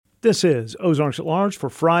This is Ozarks at Large for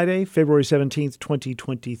Friday, February 17th,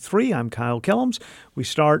 2023. I'm Kyle Kellums. We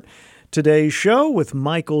start today's show with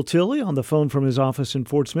Michael Tilley on the phone from his office in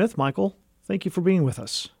Fort Smith. Michael, thank you for being with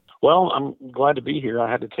us. Well, I'm glad to be here.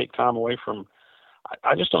 I had to take time away from,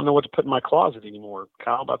 I just don't know what to put in my closet anymore.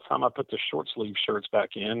 Kyle, by the time I put the short sleeve shirts back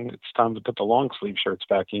in, it's time to put the long sleeve shirts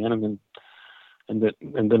back in, and then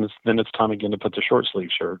it's time again to put the short sleeve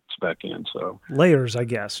shirts back in. So layers, I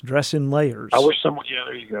guess. Dress in layers. I wish someone, yeah,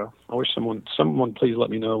 there you go. I wish someone please let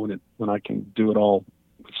me know when I can do it all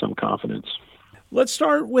with some confidence. Let's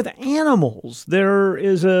start with animals. There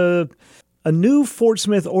is a new Fort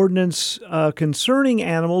Smith ordinance concerning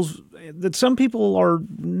animals that some people are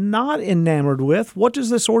not enamored with. What does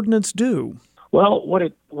this ordinance do? Well, what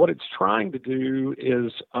it's trying to do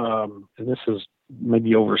is, and this is maybe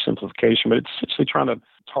oversimplification, but it's essentially trying to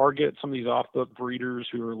target some of these off-book breeders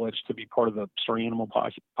who are alleged to be part of the stray animal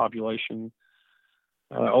population,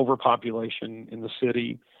 overpopulation in the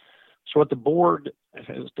city. So what the board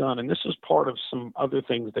has done, and this is part of some other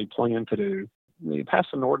things they plan to do, they passed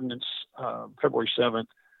an ordinance February 7th. It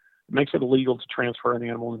makes it illegal to transfer an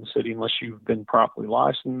animal in the city unless you've been properly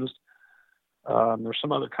licensed. There's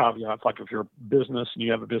some other caveats, like if you're a business and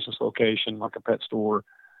you have a business location, like a pet store,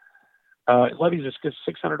 it levies a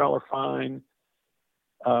 $600 fine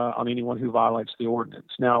on anyone who violates the ordinance.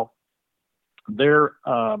 Now,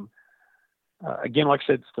 again, like I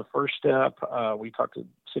said, it's the first step. We talked to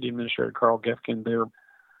City Administrator Carl Gefkin. They're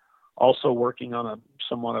also working on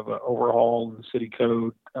somewhat of an overhaul in the city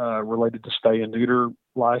code related to spay and neuter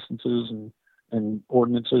licenses and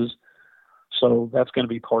ordinances. So that's going to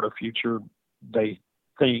be part of future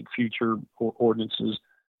ordinances.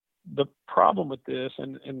 The problem with this, I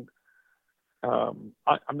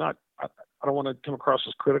don't want to come across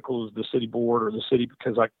as critical as the city board or the city,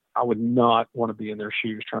 because I would not want to be in their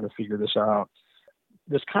shoes trying to figure this out.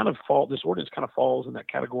 This ordinance kind of falls in that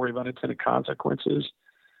category of unintended consequences.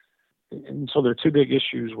 And so there are two big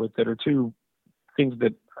issues with it, or two things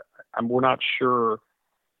that we're not sure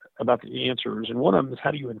about the answers. And one of them is,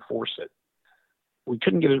 how do you enforce it? We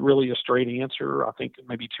couldn't get really a straight answer. I think it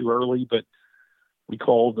may be too early, but we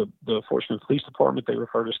called the Fort Smith Police Department. They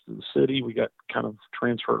referred us to the city. We got kind of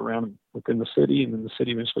transferred around within the city, and then the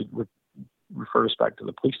city eventually referred us back to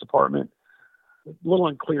the police department. A little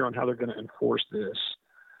unclear on how they're going to enforce this,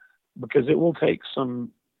 because it will take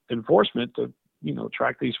some enforcement to,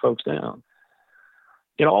 track these folks down.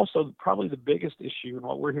 It also, probably the biggest issue, and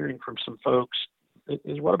what we're hearing from some folks,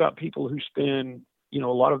 is what about people who spend, a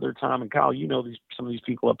lot of their time, and Kyle, some of these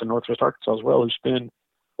people up in Northwest Arkansas as well, who spend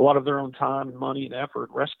a lot of their own time and money and effort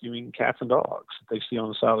rescuing cats and dogs that they see on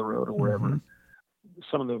the side of the road or wherever. Mm-hmm.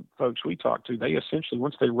 Some of the folks we talk to, they essentially,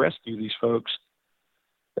 once they rescue these folks,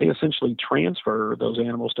 they essentially transfer those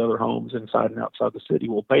animals to other homes inside and outside the city.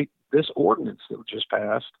 Well, this ordinance that just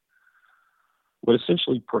passed would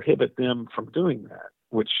essentially prohibit them from doing that,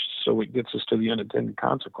 so it gets us to the unintended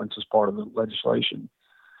consequences part of the legislation.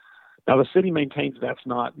 Now, the city maintains that's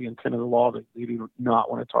not the intent of the law, that they do not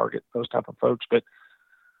want to target those type of folks, but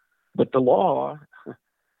the law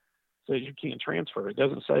says you can't transfer. It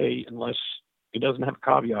doesn't say, unless it doesn't have a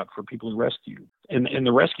caveat for people who rescue. And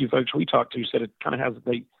the rescue folks we talked to said it kind of has,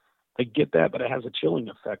 they get that, but it has a chilling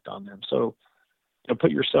effect on them. So, put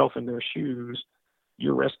yourself in their shoes.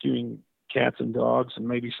 You're rescuing cats and dogs, and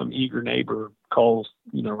maybe some eager neighbor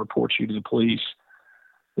reports you to the police.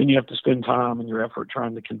 Then you have to spend time and your effort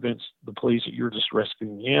trying to convince the police that you're just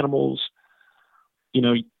rescuing the animals.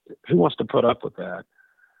 Who wants to put up with that?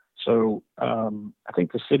 So I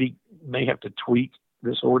think the city may have to tweak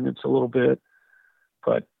this ordinance a little bit,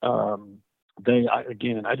 but I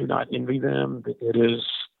do not envy them. It is,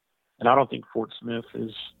 and I don't think Fort Smith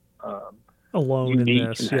is alone unique in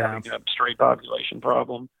this. Having a stray population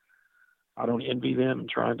problem. I don't envy them in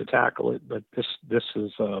trying to tackle it, but this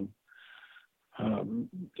is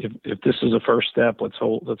if this is a first step, let's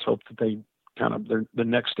hope that they the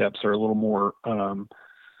next steps are a little more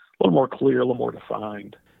clear, a little more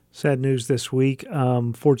defined. Sad news this week.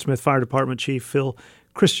 Fort Smith Fire Department Chief Phil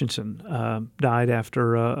Christensen died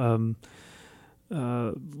after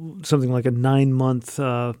something like a 9-month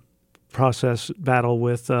process battle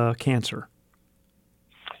with cancer.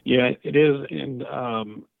 Yeah, it is, and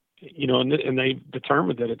and they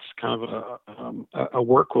determined that it's kind of a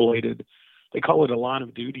work-related. They call it a line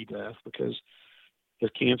of duty death, because his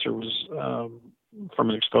cancer was from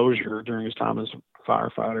an exposure during his time as a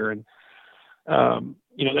firefighter, and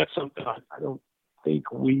that's something I don't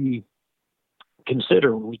think we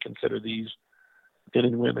consider when we consider these men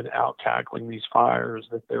and women out tackling these fires,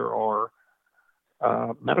 that there are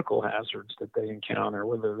medical hazards that they encounter,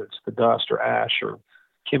 whether it's the dust or ash or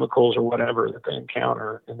chemicals or whatever that they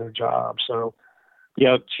encounter in their job. So,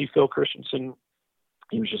 yeah, Chief Phil Christensen,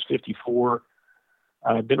 he was just 54.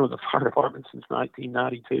 I've been with the fire department since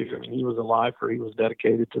 1992. I mean, he was a lifer. He was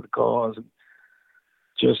dedicated to the cause. And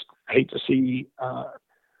just hate to see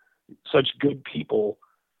such good people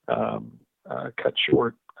cut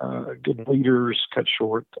short, good leaders cut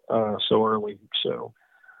short so early. So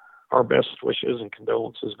our best wishes and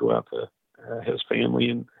condolences go out to his family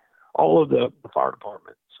and all of the fire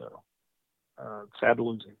department. So sad to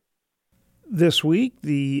lose him. This week,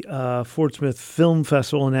 the Fort Smith Film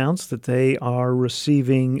Festival announced that they are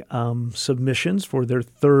receiving submissions for their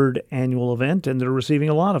third annual event, and they're receiving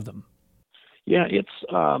a lot of them. Yeah, it's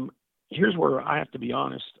here's where I have to be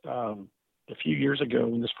honest. A few years ago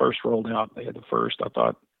when this first rolled out, they had the first, I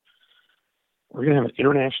thought, we're going to have an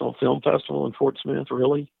international film festival in Fort Smith,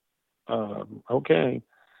 really? Okay.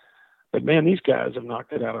 But, man, these guys have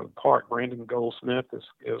knocked it out of the park. Brandon Goldsmith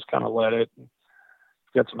has kind of led it.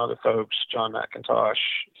 Got some other folks, John McIntosh,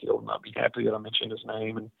 he'll not be happy that I mentioned his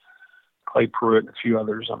name, and Clay Pruitt and a few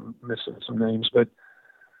others. I'm missing some names, but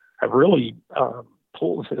have really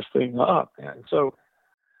pulled this thing up. And so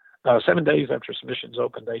 7 days after submissions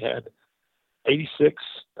opened, they had 86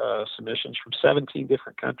 submissions from 17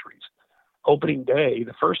 different countries. Opening day,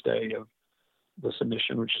 the first day of the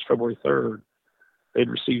submission, which is February 3rd, they'd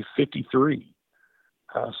received 53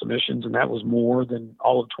 submissions, and that was more than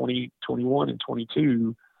all of 2021 and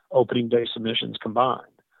 22 opening day submissions combined.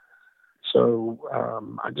 So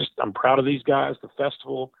I'm proud of these guys. The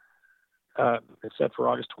festival is set for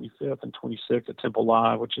August 25th and 26th at Temple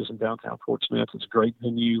Live, which is in downtown Fort Smith. It's a great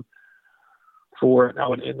venue for it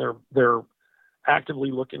now, and they're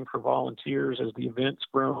actively looking for volunteers as the event's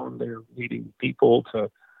grown. They're needing people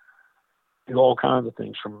to do all kinds of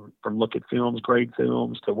things, from look at films, grade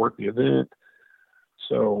films, to work the event.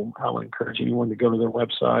 So I would encourage anyone to go to their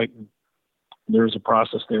website. There's a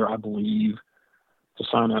process there, I believe, to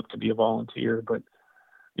sign up to be a volunteer. But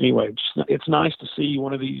anyway, it's nice to see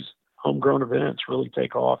one of these homegrown events really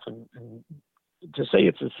take off. And to say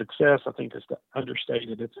it's a success, I think is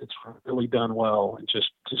understated. It's really done well, and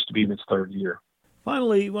just to be in its third year.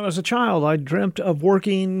 Finally, when I was a child, I dreamt of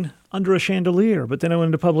working under a chandelier, but then I went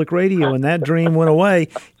into public radio, and that dream went away.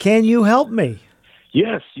 Can you help me?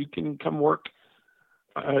 Yes, you can come work.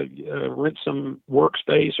 Rent some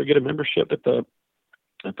workspace or get a membership at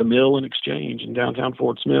the Mill and Exchange in downtown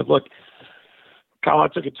Fort Smith. Look, Kyle, I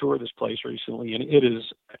took a tour of this place recently, and it is,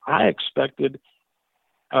 I expected,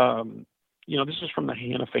 this is from the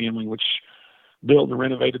Hanna family, which built and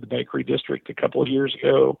renovated the Bakery District a couple of years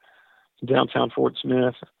ago in downtown Fort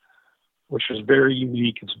Smith, which was very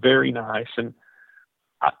unique. It's very nice. And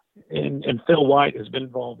Phil White has been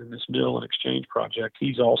involved in this Mill and Exchange project.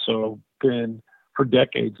 He's also been, for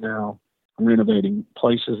decades now, renovating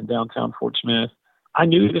places in downtown Fort Smith. I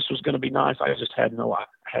knew this was going to be nice. I just had no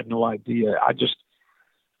idea.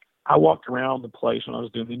 I walked around the place when I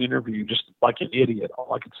was doing an interview just like an idiot.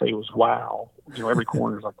 All I could say was, wow. Every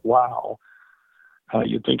corner is like, wow.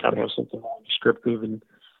 You'd think I'd have something more descriptive and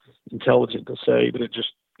intelligent to say, but it's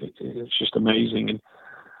just amazing.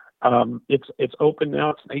 And it's open now.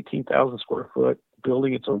 It's an 18,000 square foot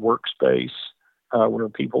building. It's a workspace where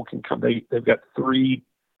people can come. They've got 3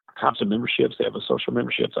 types of memberships. They have a social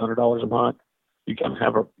membership, it's $100 a month. You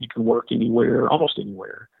can work anywhere, almost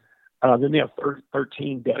anywhere. Then they have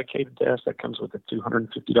 13 dedicated desks. That comes with a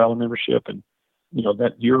 $250 membership, and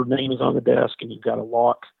that your name is on the desk, and you've got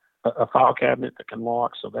a file cabinet that can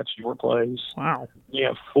lock, so that's your place. Wow. You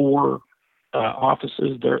have 4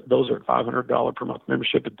 offices. Those are $500 per month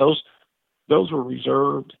membership, but those were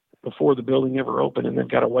reserved before the building ever opened, and they've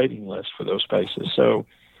got a waiting list for those spaces. So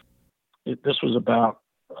this was about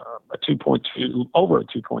over a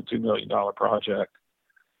 $2.2 million project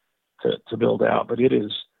to build out. But it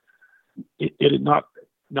not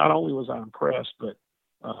only was I impressed, but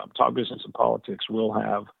Talk Business and Politics will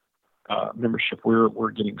have membership.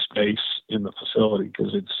 We're getting space in the facility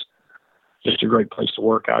because it's just a great place to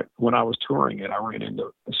work. When I was touring it, I ran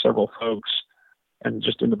into several folks, and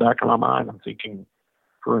just in the back of my mind, I'm thinking,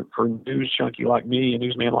 for a news junkie like me, a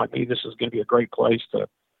newsman like me, this is going to be a great place to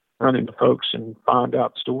run into folks and find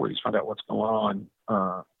out stories, find out what's going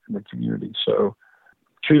on in the community. So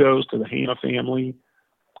kudos to the Hanna family,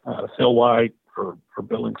 Phil White for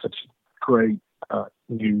building such a great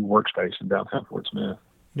new workspace in downtown Fort Smith.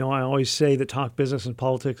 I always say that Talk Business and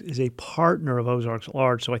Politics is a partner of Ozarks at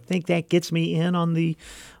Large, so I think that gets me in on the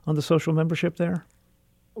social membership there.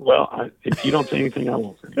 Well, if you don't say anything, I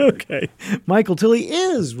won't say anything. Okay. Michael Tilley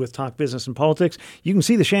is with Talk Business and Politics. You can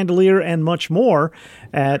see the chandelier and much more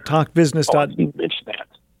at talkbusiness. Oh, I didn't mention that.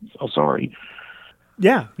 Oh, sorry.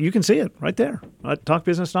 Yeah, you can see it right there at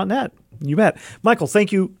talkbusiness.net. You bet. Michael,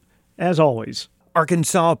 thank you as always.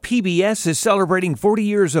 Arkansas PBS is celebrating 40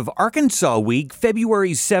 years of Arkansas Week,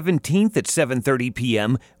 February 17th at 7:30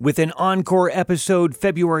 p.m. with an encore episode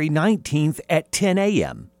February 19th at 10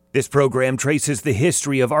 a.m. This program traces the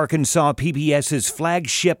history of Arkansas PBS's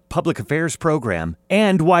flagship public affairs program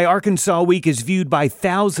and why Arkansas Week is viewed by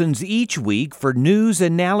thousands each week for news,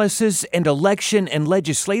 analysis, and election and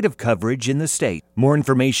legislative coverage in the state. More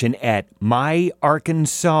information at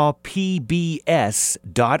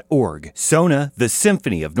myarkansaspbs.org. SONA, the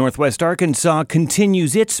Symphony of Northwest Arkansas,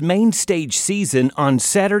 continues its main stage season on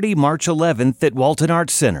Saturday, March 11th at Walton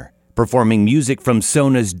Arts Center. Performing music from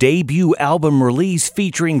SONA's debut album release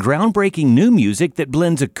featuring groundbreaking new music that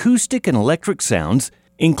blends acoustic and electric sounds,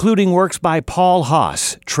 including works by Paul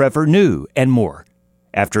Haas, Trevor New, and more.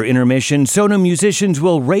 After intermission, SONA musicians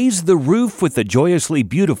will raise the roof with the joyously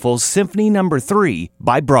beautiful Symphony No. 3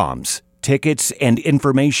 by Brahms. Tickets and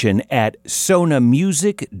information at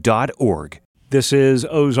sonamusic.org. This is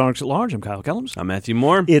Ozarks at Large. I'm Kyle Kellums. I'm Matthew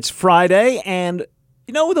Moore. It's Friday, and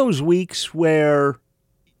you know those weeks where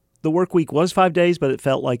the work week was 5 days, but it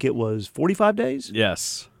felt like it was 45 days?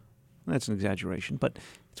 Yes. That's an exaggeration, but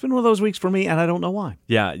it's been one of those weeks for me, and I don't know why.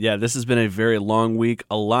 Yeah, this has been a very long week.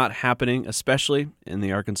 A lot happening, especially in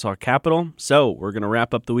the Arkansas Capitol. So we're going to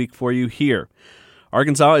wrap up the week for you here.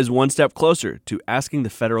 Arkansas is one step closer to asking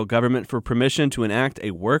the federal government for permission to enact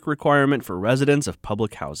a work requirement for residents of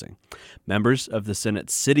public housing. Members of the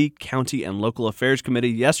Senate City, County, and Local Affairs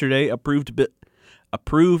Committee yesterday approved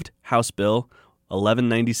House Bill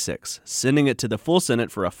 1196, sending it to the full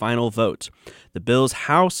Senate for a final vote. The bill's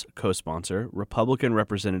House co-sponsor, Republican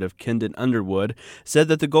Representative Kendon Underwood, said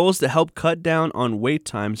that the goal is to help cut down on wait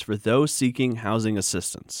times for those seeking housing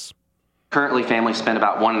assistance. Currently, families spend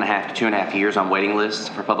about 1.5 to 2.5 years on waiting lists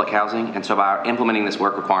for public housing, and so by implementing this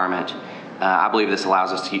work requirement, I believe this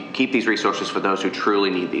allows us to keep these resources for those who truly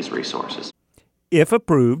need these resources. If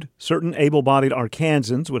approved, certain able-bodied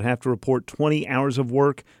Arkansans would have to report 20 hours of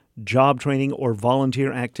work, job training, or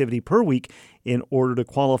volunteer activity per week in order to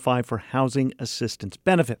qualify for housing assistance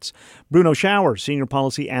benefits. Bruno Schauer, senior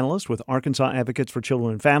policy analyst with Arkansas Advocates for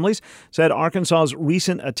Children and Families, said Arkansas's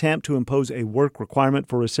recent attempt to impose a work requirement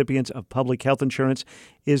for recipients of public health insurance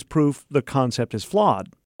is proof the concept is flawed.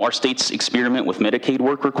 Our state's experiment with Medicaid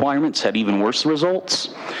work requirements had even worse results.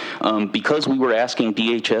 Because we were asking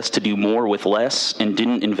DHS to do more with less and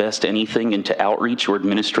didn't invest anything into outreach or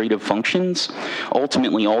administrative functions,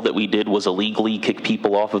 ultimately all that we did was illegally kick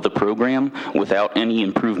people off of the program without any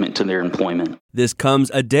improvement to their employment. This comes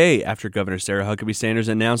a day after Governor Sarah Huckabee Sanders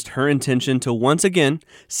announced her intention to once again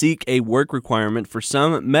seek a work requirement for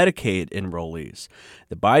some Medicaid enrollees.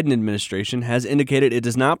 The Biden administration has indicated it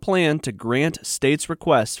does not plan to grant states'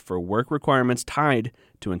 requests for work requirements tied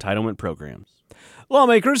to entitlement programs.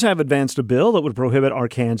 Lawmakers have advanced a bill that would prohibit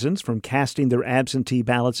Arkansans from casting their absentee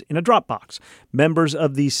ballots in a drop box. Members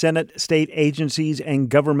of the Senate State Agencies and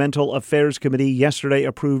Governmental Affairs Committee yesterday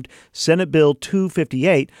approved Senate Bill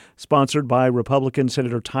 258, sponsored by Republican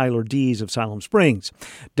Senator Tyler Dees of Siloam Springs.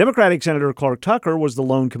 Democratic Senator Clark Tucker was the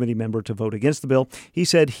lone committee member to vote against the bill. He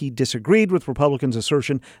said he disagreed with Republicans'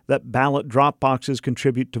 assertion that ballot drop boxes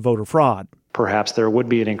contribute to voter fraud. Perhaps there would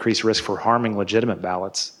be an increased risk for harming legitimate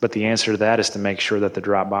ballots, but the answer to that is to make sure that the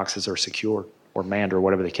drop boxes are secure or manned or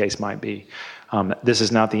whatever the case might be. This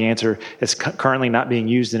is not the answer. It's currently not being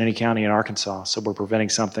used in any county in Arkansas, so we're preventing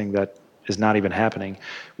something that is not even happening.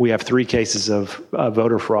 We have 3 cases of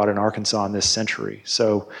voter fraud in Arkansas in this century,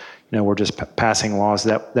 so we're just passing laws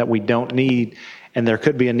that we don't need, and there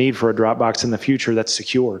could be a need for a drop box in the future that's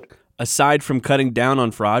secured. Aside from cutting down on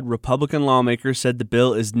fraud, Republican lawmakers said the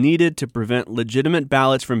bill is needed to prevent legitimate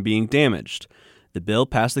ballots from being damaged. The bill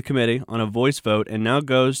passed the committee on a voice vote and now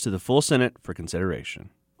goes to the full Senate for consideration.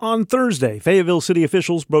 On Thursday, Fayetteville city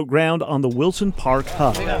officials broke ground on the Wilson Park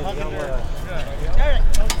Hub. All right,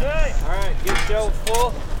 get show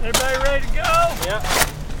full. Everybody ready to go? Yep.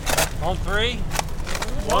 On 3.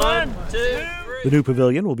 1, 2, 3. The new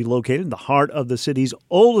pavilion will be located in the heart of the city's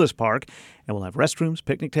oldest park and will have restrooms,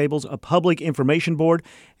 picnic tables, a public information board,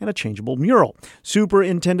 and a changeable mural.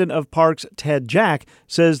 Superintendent of Parks Ted Jack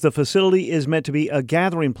says the facility is meant to be a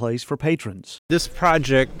gathering place for patrons. This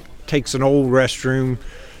project takes an old restroom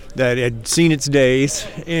that had seen its days,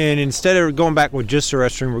 and instead of going back with just a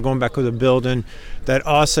restroom, we're going back with a building that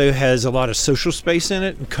also has a lot of social space in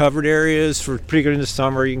it and covered areas for, particularly in the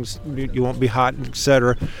summer, you won't be hot,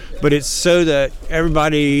 etc. But it's so that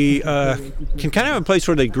everybody can kind of have a place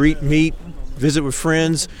where they greet, meet, visit with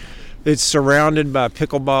friends, It's surrounded by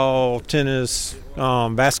pickleball, tennis,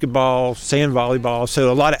 basketball, sand volleyball.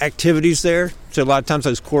 So a lot of activities there. So a lot of times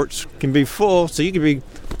those courts can be full. So you can be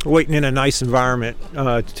waiting in a nice environment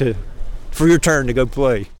for your turn to go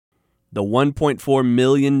play. The $1.4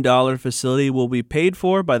 million facility will be paid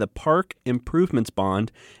for by the Park Improvements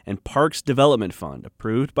Bond and Parks Development Fund,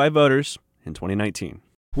 approved by voters in 2019.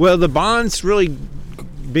 Well, the bond's really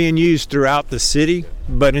being used throughout the city,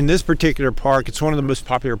 but in this particular park, it's one of the most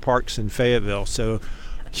popular parks in Fayetteville. So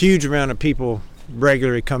huge amount of people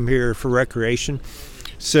regularly come here for recreation.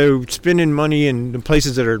 So spending money in the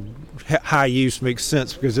places that are high use makes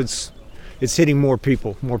sense because it's hitting more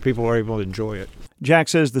people. More people are able to enjoy it. Jack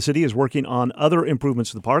says the city is working on other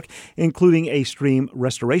improvements to the park, including a stream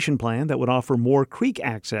restoration plan that would offer more creek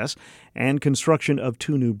access and construction of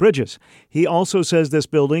 2 new bridges. He also says this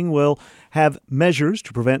building will have measures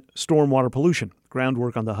to prevent stormwater pollution.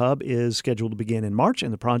 Groundwork on the hub is scheduled to begin in March,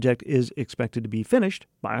 and the project is expected to be finished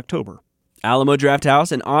by October. Alamo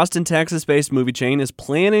Drafthouse, an Austin, Texas-based movie chain, is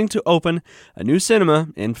planning to open a new cinema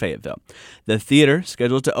in Fayetteville. The theater,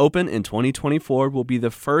 scheduled to open in 2024, will be the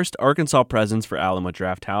first Arkansas presence for Alamo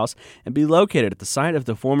Drafthouse and be located at the site of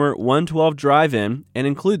the former 112 Drive-In and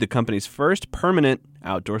include the company's first permanent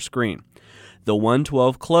outdoor screen. The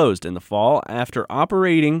 112 closed in the fall after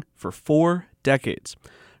operating for 4 decades.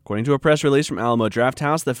 According to a press release from Alamo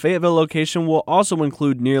Drafthouse, the Fayetteville location will also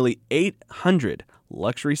include nearly 800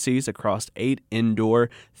 luxury seats across 8 indoor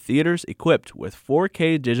theaters equipped with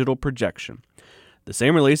 4K digital projection. The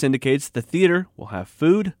same release indicates the theater will have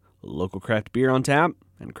food, local craft beer on tap,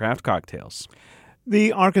 and craft cocktails.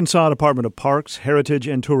 The Arkansas Department of Parks, Heritage,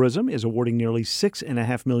 and Tourism is awarding nearly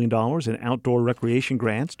 $6.5 million in outdoor recreation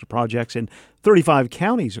grants to projects in 35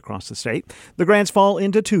 counties across the state. The grants fall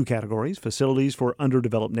into 2 categories: facilities for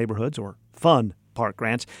underdeveloped neighborhoods, or fun park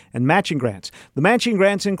grants, and matching grants. The matching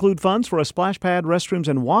grants include funds for a splash pad, restrooms,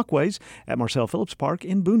 and walkways at Marcel Phillips Park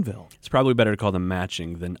in Boonville. It's probably better to call them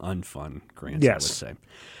matching than unfun grants, yes. I would say.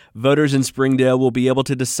 Voters in Springdale will be able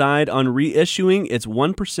to decide on reissuing its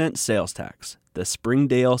 1% sales tax. The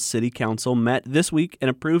Springdale City Council met this week and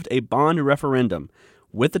approved a bond referendum.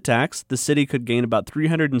 With the tax, the city could gain about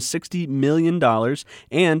 $360 million,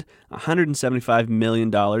 and $175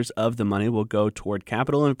 million of the money will go toward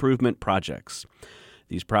capital improvement projects.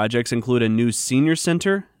 These projects include a new senior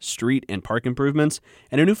center, street and park improvements,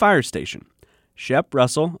 and a new fire station. Shep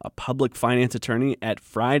Russell, a public finance attorney at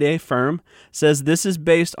Friday Firm, says this is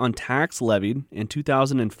based on tax levied in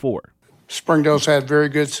 2004. Springdale's had very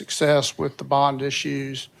good success with the bond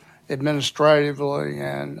issues administratively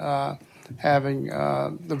and having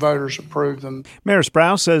the voters approve them. Mayor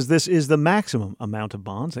Sprouse says this is the maximum amount of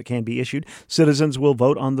bonds that can be issued. Citizens will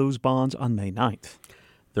vote on those bonds on May 9th.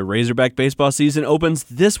 The Razorback baseball season opens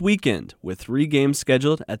this weekend with 3 games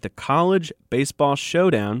scheduled at the College Baseball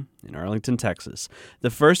Showdown in Arlington, Texas. The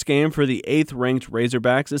first game for the 8th-ranked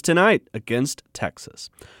Razorbacks is tonight against Texas.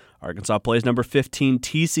 Arkansas plays number 15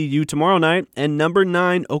 TCU tomorrow night and number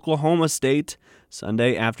 9 Oklahoma State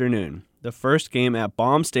Sunday afternoon. The first game at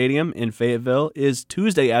Baum Stadium in Fayetteville is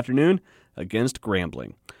Tuesday afternoon against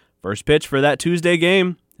Grambling. First pitch for that Tuesday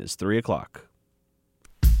game is 3 o'clock.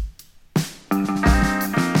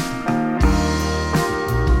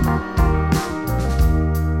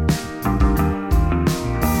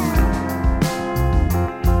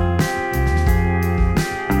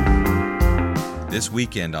 This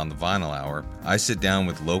weekend on the Vinyl Hour, I sit down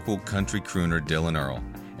with local country crooner Dylan Earl,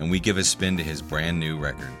 and we give a spin to his brand new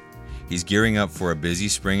record. He's gearing up for a busy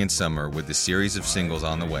spring and summer with a series of singles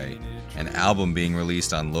on the way, an album being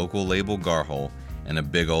released on local label Garhole, and a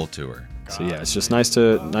big old tour. So yeah, it's just nice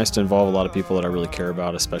to involve a lot of people that I really care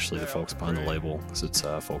about, especially the folks behind the label, because it's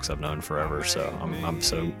folks I've known forever. So I'm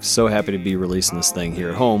so happy to be releasing this thing here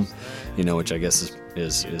at home, which I guess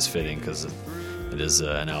is fitting because it is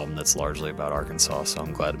an album that's largely about Arkansas. So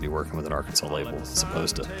I'm glad to be working with an Arkansas label as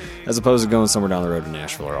opposed to going somewhere down the road to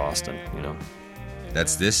Nashville or Austin.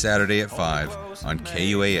 That's this Saturday at 5 on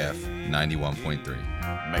KUAF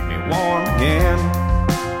 91.3. Make me warm again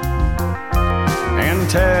and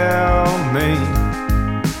tell me,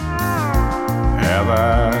 have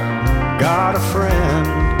I got a friend?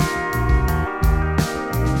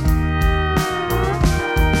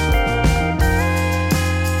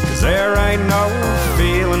 'Cause there ain't no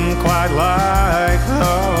feeling quite like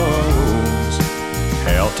those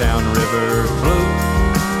Helltown River blues.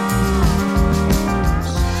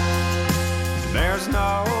 There's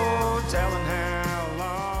no telling how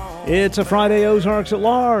long. It's a Friday Ozarks at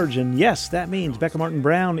Large, and yes, that means Becca Martin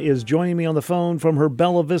Brown is joining me on the phone from her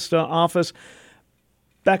Bella Vista office.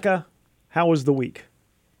 Becca, how was the week?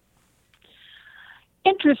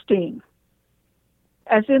 interesting,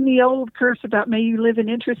 as in the old curse about may you live in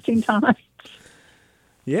interesting times.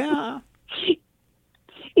 Yeah.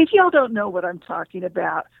 If y'all don't know what I'm talking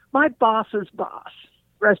about, my boss's boss,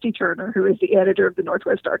 Rusty Turner, who is the editor of the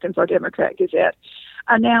Northwest Arkansas Democrat Gazette,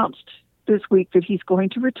 announced this week that he's going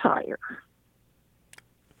to retire.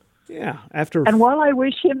 Yeah, after... And while I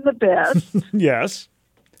wish him the best... Yes.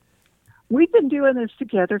 We've been doing this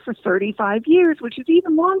together for 35 years, which is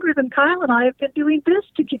even longer than Kyle and I have been doing this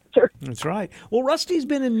together. That's right. Well, Rusty's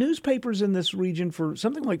been in newspapers in this region for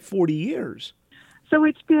something like 40 years. So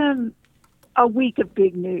it's been a week of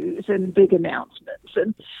big news and big announcements.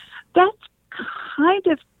 And that's kind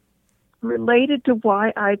of related to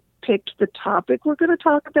why I picked the topic we're going to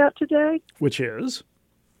talk about today. Which is?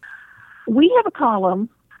 We have a column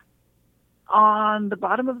on the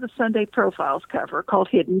bottom of the Sunday Profiles cover called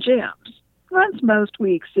Hidden Gems. Runs most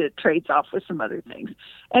weeks. It trades off with some other things.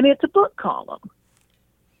 And it's a book column.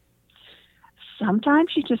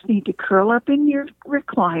 Sometimes you just need to curl up in your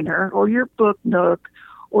recliner or your book nook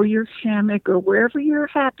or your hammock or wherever your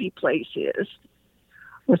happy place is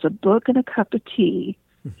with a book and a cup of tea.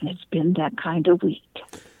 And it's been that kind of week.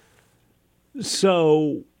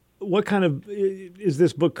 So what kind of is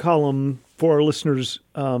this book column for our listeners'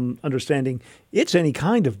 understanding? It's any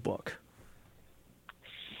kind of book.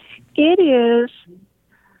 It is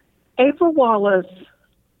April Wallace,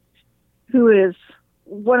 who is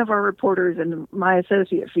one of our reporters and my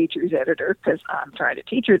associate features editor, because I'm trying to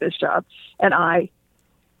teach her this job, and I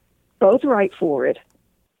both write for it.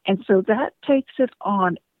 And so that takes it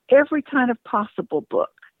on every kind of possible book.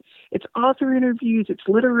 It's author interviews, it's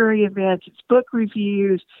literary events, it's book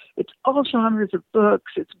reviews, it's all genres of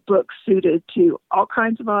books, it's books suited to all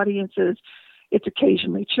kinds of audiences, it's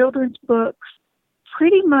occasionally children's books.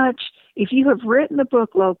 Pretty much, if you have written a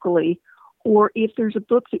book locally, or if there's a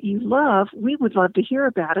book that you love, we would love to hear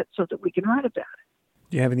about it so that we can write about it.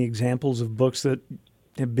 Do you have any examples of books that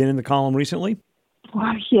have been in the column recently?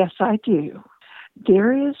 Well, yes, I do.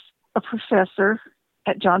 There is a professor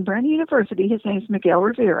at John Brown University, his name is Miguel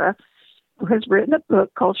Rivera, who has written a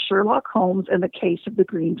book called Sherlock Holmes and the Case of the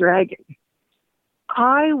Green Dragon.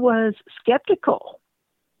 I was skeptical,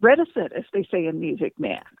 reticent, as they say in Music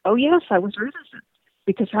Man. Oh, yes, I was reticent,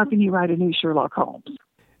 because how can you write a new Sherlock Holmes?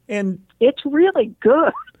 And it's really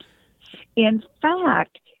good. In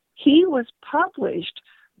fact, he was published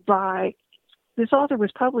by, this author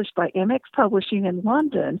was published by MX Publishing in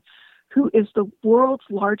London, who is the world's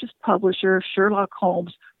largest publisher of Sherlock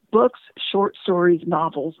Holmes books, short stories,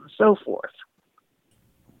 novels, and so forth.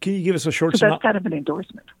 Can you give us a short So that's kind of an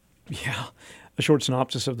endorsement. Yeah, a short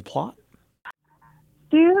synopsis of the plot?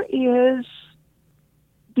 There is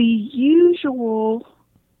the usual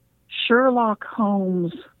Sherlock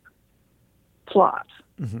Holmes plot.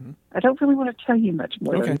 Mm-hmm. I don't really want to tell you much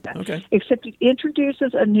more than that. Okay. Except it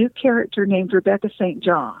introduces a new character named Rebecca St.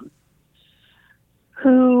 John,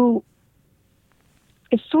 who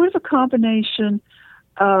is sort of a combination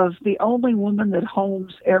of the only woman that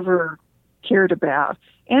Holmes ever cared about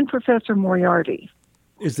and Professor Moriarty.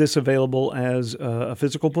 Is this available as a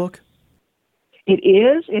physical book? It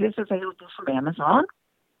is. It is available from Amazon.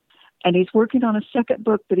 And he's working on a second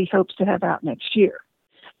book that he hopes to have out next year.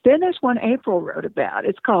 Then there's one April wrote about.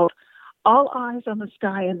 It's called All Eyes on the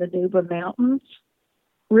Sky in the Nuba Mountains,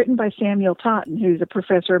 written by Samuel Totten, who's a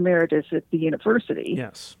professor emeritus at the university.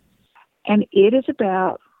 Yes. And it is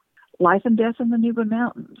about life and death in the Nuba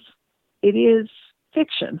Mountains. It is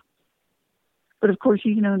fiction. But of course,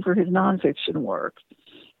 he's known for his nonfiction work.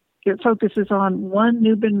 It focuses on one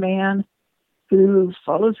Nubian man who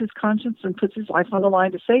follows his conscience and puts his life on the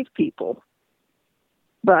line to save people.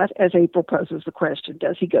 But as April poses the question,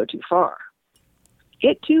 does he go too far?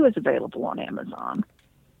 It too is available on Amazon.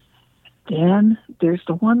 Then there's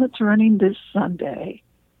the one that's running this Sunday,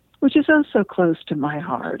 which is oh so close to my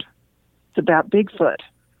heart. It's about Bigfoot.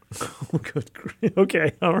 Oh, good.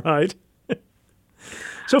 Okay, all right.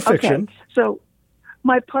 So fiction. Okay. So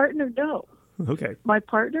my partner, no. Okay. My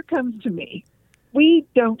partner comes to me. We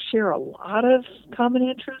don't share a lot of common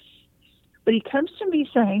interests, but he comes to me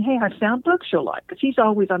saying, hey, I found books you'll like, because he's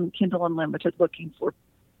always on Kindle Unlimited looking for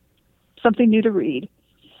something new to read.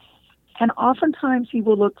 And oftentimes he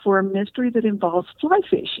will look for a mystery that involves fly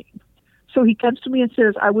fishing. So he comes to me and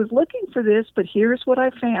says, I was looking for this, but here's what I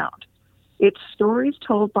found. It's stories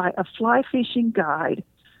told by a fly fishing guide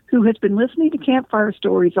who has been listening to campfire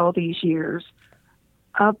stories all these years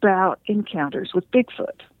about encounters with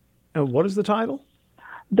Bigfoot. And what is the title?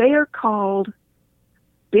 They are called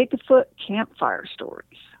Bigfoot Campfire Stories.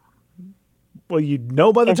 Well, you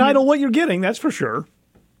know by the title what you're getting, that's for sure.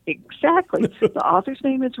 Exactly. The author's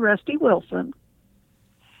name is Rusty Wilson,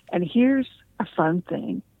 And here's a fun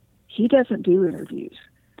thing. He doesn't do interviews.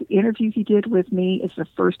 The interview he did with me is the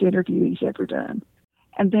first interview he's ever done.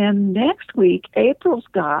 And then next week, April's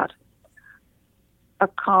got a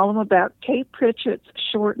column about Kate Pritchett's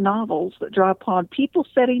short novels that draw upon people,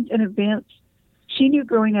 settings, and events she knew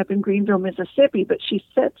growing up in Greenville, Mississippi, but she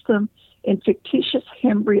sets them in fictitious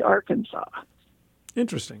Hembry, Arkansas.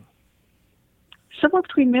 Interesting. Somewhere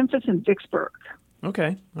between Memphis and Vicksburg.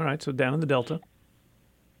 Okay. All right. So down in the Delta.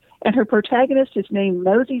 And her protagonist is named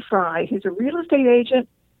Mosey Fry, who's a real estate agent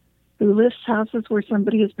who lists houses where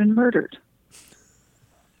somebody has been murdered.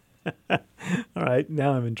 All right.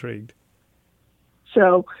 Now I'm intrigued.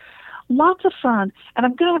 So lots of fun. And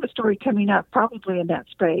I'm going to have a story coming up, probably in that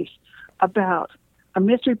space, about a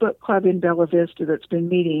mystery book club in Bella Vista that's been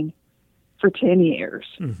meeting for 10 years.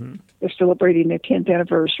 Mm-hmm. They're celebrating their 10th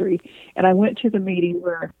anniversary. And I went to the meeting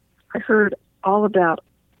where I heard all about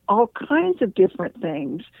all kinds of different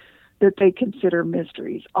things that they consider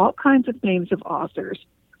mysteries, all kinds of names of authors,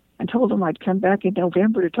 and told them I'd come back in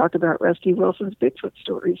November to talk about Rusty Wilson's Bigfoot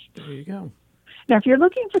stories. There you go. Now, if you're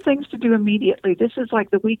looking for things to do immediately, this is like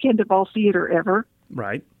the weekend of all theater ever.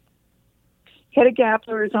 Right. Hedda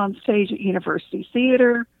Gabler is on stage at University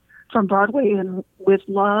Theater. From Broadway and With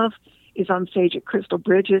Love is on stage at Crystal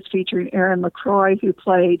Bridges, featuring Erin LaCroix, who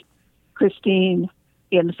played Christine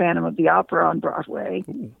in The Phantom of the Opera on Broadway.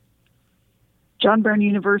 Ooh. John Brown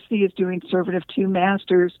University is doing Servant of Two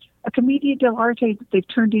Masters, a commedia dell'arte that they've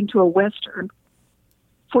turned into a Western.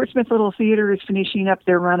 Fort Smith Little Theater is finishing up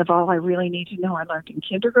their run of All I Really Need to Know I Learned in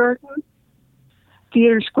Kindergarten.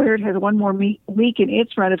 Theater Squared has one more week in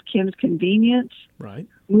its run of Kim's Convenience. Right.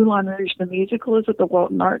 Moulin Rouge the Musical is at the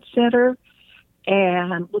Walton Arts Center.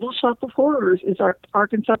 And Little Shop of Horrors is our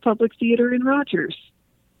Arkansas Public Theater in Rogers.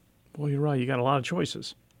 Boy, you're right. You got a lot of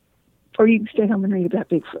choices. Or you can stay home and read about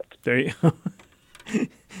Bigfoot. There you go.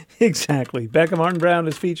 Exactly. Becca Martin Brown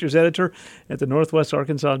is features editor at the Northwest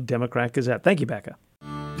Arkansas Democrat Gazette. Thank you, Becca.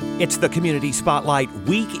 It's the Community Spotlight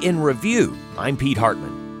Week in Review. I'm Pete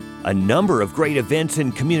Hartman. A number of great events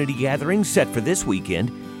and community gatherings set for this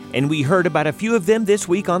weekend, and we heard about a few of them this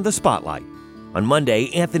week on the Spotlight. On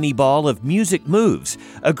Monday, Anthony Ball of Music Moves,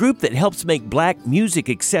 a group that helps make black music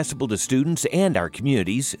accessible to students and our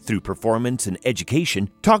communities through performance and education,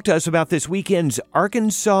 talked to us about this weekend's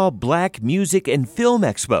Arkansas Black Music and Film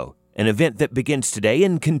Expo, an event that begins today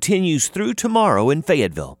and continues through tomorrow in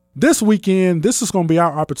Fayetteville. This weekend, this is going to be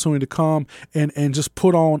our opportunity to come and just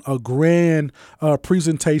put on a grand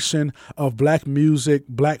presentation of black music,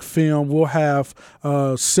 black film. We'll have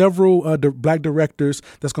several black directors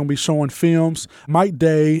that's going to be showing films. Mike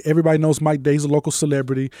Day, everybody knows Mike Day. He's a local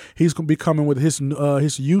celebrity. He's going to be coming with his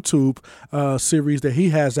YouTube series that he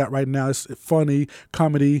has out right now. It's funny,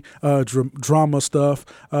 comedy, drama stuff.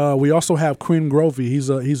 We also have Quinn Grovey.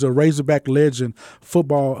 He's a Razorback legend,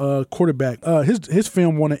 football quarterback. His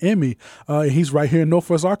film won an Emmy. He's right here in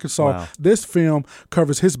Northwest Arkansas. Wow. This film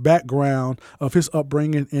covers his background of his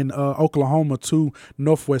upbringing in Oklahoma to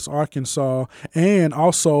Northwest Arkansas. And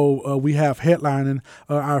also we have headlining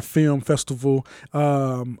our film festival,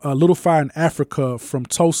 Little Fire in Africa from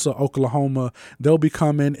Tulsa, Oklahoma. They'll be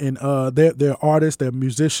coming and they're artists, they're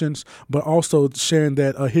musicians, but also sharing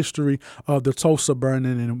that history of the Tulsa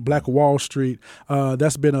burning and Black Wall Street.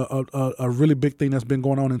 That's been a really big thing that's been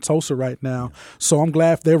going on in Tulsa right now. So I'm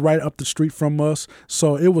glad they're right up the street from us.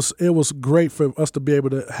 So it was great for us to be able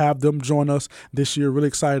to have them join us this year. Really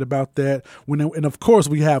excited about that. And of course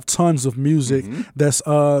we have tons of music that's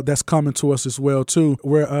coming to us as well too.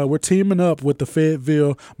 We're teaming up with the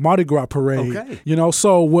Fayetteville Mardi Gras Parade. Okay.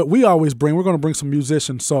 So what we always bring, we're going to bring some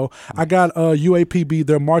musicians. So I got UAPB,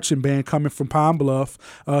 their marching band coming from Pine Bluff.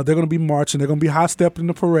 They're going to be marching. They're going to be high stepping in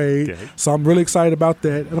the parade. Okay. So I'm really excited about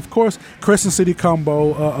that. And of course, Crescent City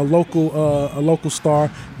Combo, a local star.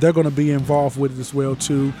 They're going to be involved with it as well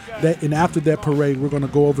too. And after that parade, we're going to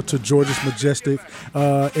go over to George's Majestic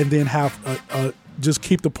and then have just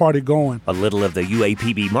keep the party going. A little of the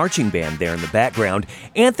UAPB marching band there in the background.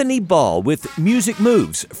 Anthony Ball with Music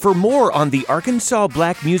Moves. For more on the Arkansas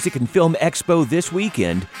Black Music and Film Expo this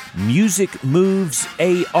weekend,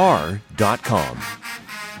 musicmovesar.com.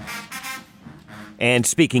 And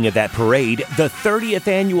speaking of that parade, the 30th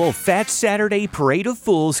annual Fat Saturday Parade of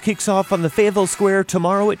Fools kicks off on the Fayetteville Square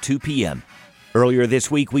tomorrow at 2 p.m. Earlier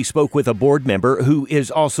this week, we spoke with a board member who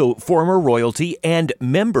is also former royalty and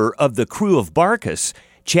member of the Crew of Barkus.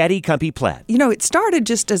 Chatty Cumpy Platt. You know, it started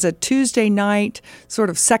just as a Tuesday night sort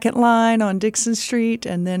of second line on Dixon Street,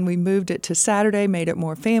 and then we moved it to Saturday, made it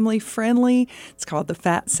more family friendly. It's called the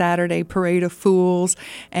Fat Saturday Parade of Fools,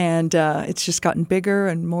 and it's just gotten bigger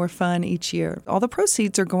and more fun each year. All the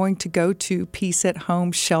proceeds are going to go to Peace at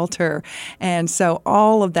Home Shelter, and so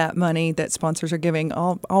all of that money that sponsors are giving,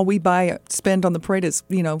 all we spend on the parade is,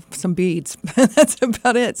 some beads. That's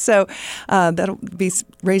about it. So that'll be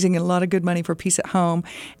raising a lot of good money for Peace at Home.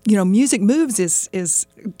 Music Moves is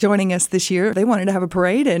joining us this year. They wanted to have a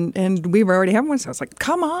parade, and we were already having one, so I was like,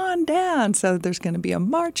 come on down. So there's going to be a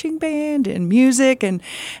marching band and music, and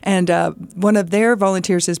one of their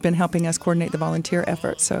volunteers has been helping us coordinate the volunteer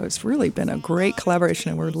effort. So it's really been a great collaboration,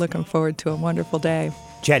 and we're looking forward to a wonderful day.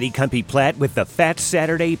 Chatty Cumpy Platt with the Fat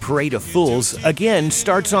Saturday Parade of Fools again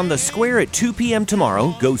starts on the square at 2 p.m.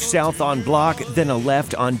 tomorrow. Go south on Block, then a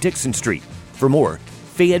left on Dixon Street. For more,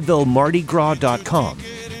 FayettevilleMardiGras.com.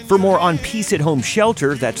 For more on Peace at Home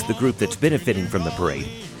Shelter, that's the group that's benefiting from the parade,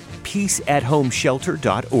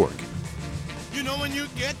 peaceathomeshelter.org. When you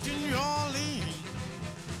get to New Orleans,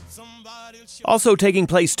 Also taking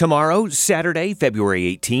place tomorrow, Saturday,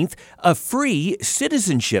 February 18th, a free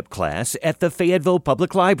citizenship class at the Fayetteville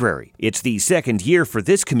Public Library. It's the second year for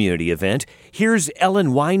this community event. Here's Ellen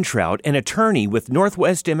Weintraut, an attorney with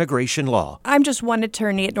Northwest Immigration Law. I'm just one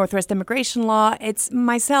attorney at Northwest Immigration Law. It's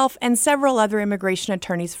myself and several other immigration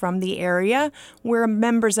attorneys from the area. We're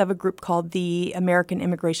members of a group called the American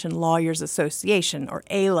Immigration Lawyers Association, or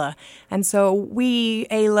AILA. And so we,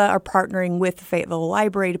 AILA, are partnering with the Fayetteville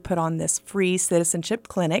Library to put on this free citizenship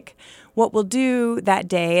clinic. What we'll do that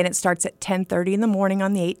day, and it starts at 10:30 in the morning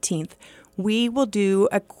on the 18th, we will do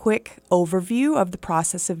a quick overview of the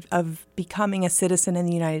process of becoming a citizen in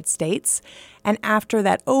the United States. And after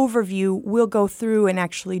that overview, we'll go through and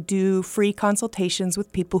actually do free consultations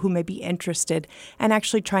with people who may be interested and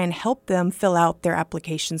actually try and help them fill out their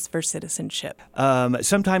applications for citizenship.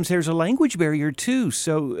 Sometimes there's a language barrier, too,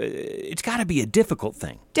 so it's got to be a difficult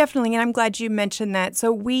thing. Definitely, and I'm glad you mentioned that.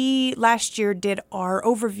 So we last year did our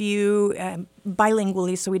overview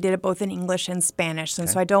bilingually, so we did it both in English and Spanish, and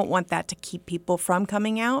so I don't want that to keep people from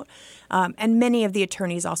coming out. And many of the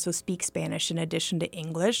attorneys also speak Spanish in addition to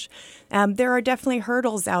English. There are definitely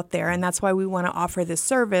hurdles out there, and that's why we want to offer this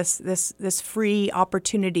service, this free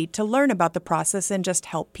opportunity to learn about the process and just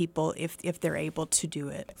help people if they're able to do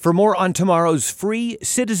it. For more on tomorrow's free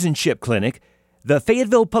citizenship clinic, the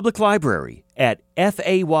Fayetteville Public Library at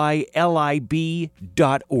faylib.org.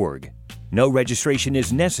 No registration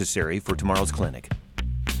is necessary for tomorrow's clinic.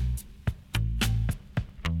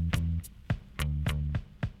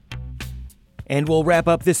 And we'll wrap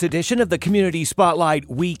up this edition of the Community Spotlight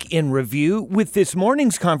Week in Review with this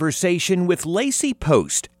morning's conversation with Lacey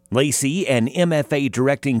Post. Lacey, an MFA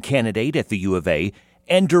directing candidate at the U of A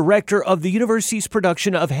and director of the university's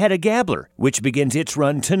production of Hedda Gabler, which begins its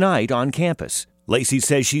run tonight on campus. Lacey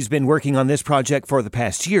says she's been working on this project for the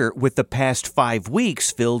past year, with the past 5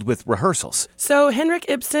 weeks filled with rehearsals. So Henrik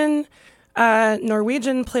Ibsen,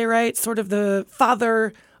 Norwegian playwright, sort of the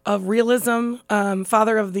father of realism,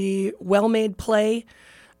 father of the well-made play.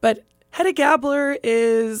 But Hedda Gabler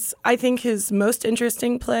is, I think, his most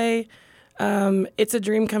interesting play. It's a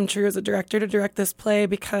dream come true as a director to direct this play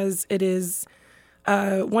because it is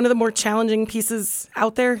one of the more challenging pieces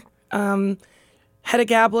out there. Hedda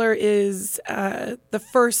Gabler is the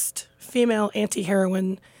first female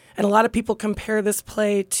anti-heroine, and a lot of people compare this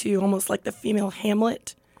play to almost like the female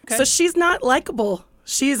Hamlet. Okay. So she's not likable.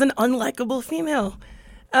 She's an unlikable female.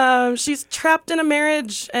 She's trapped in a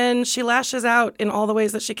marriage, and she lashes out in all the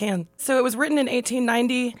ways that she can. So it was written in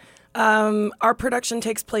 1890. Our production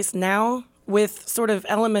takes place now with sort of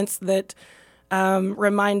elements that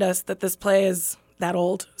remind us that this play is that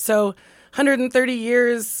old. So 130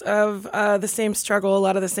 years of the same struggle, a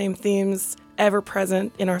lot of the same themes ever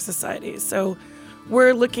present in our society. So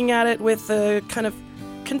we're looking at it with a kind of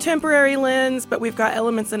contemporary lens, but we've got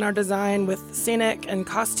elements in our design with scenic and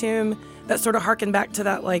costume that sort of harken back to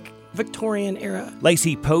that like Victorian era.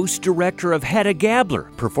 Lacey Post, director of Hedda Gabler.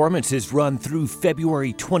 Performances run through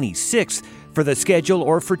February 26th. For the schedule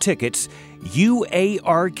or for tickets,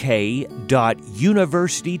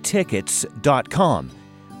 uark.universitytickets.com.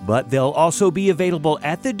 But they'll also be available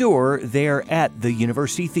at the door there at the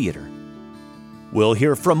University Theater. We'll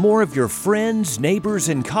hear from more of your friends, neighbors,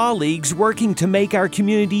 and colleagues working to make our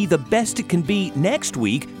community the best it can be next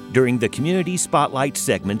week during the Community Spotlight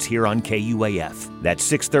segments here on KUAF. That's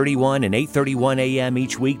 6:31 and 8:31 a.m.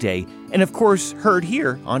 each weekday, and of course, heard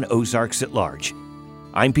here on Ozarks at Large.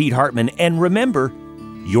 I'm Pete Hartman, and remember,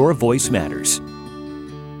 your voice matters.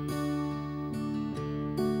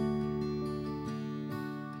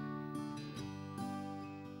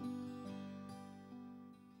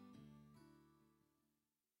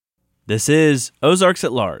 This is Ozarks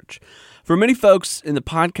at Large. For many folks in the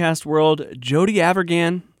podcast world, Jody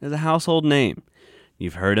Avirgan is a household name.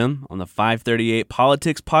 You've heard him on the 538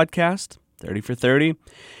 Politics podcast, 30 for 30,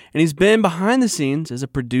 and he's been behind the scenes as a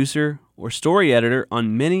producer or story editor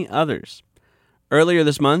on many others. Earlier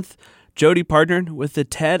this month, Jody partnered with the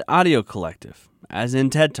TED Audio Collective, as in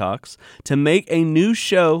TED Talks, to make a new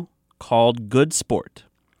show called Good Sport.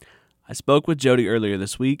 I spoke with Jody earlier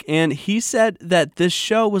this week, and he said that this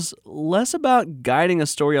show was less about guiding a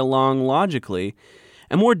story along logically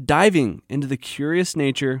and more diving into the curious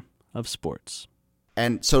nature of sports.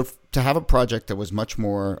 And so to have a project that was much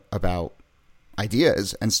more about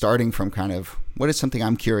ideas and starting from kind of what is something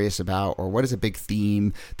I'm curious about or what is a big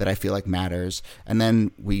theme that I feel like matters, and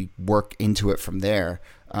then we work into it from there.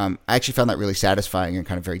 I actually found that really satisfying and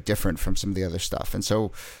kind of very different from some of the other stuff. And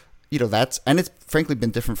so, you know, and it's frankly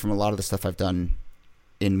been different from a lot of the stuff I've done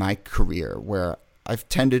in my career, where I've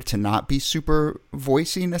tended to not be super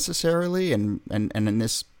voicey necessarily. And in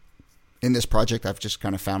this project, I've just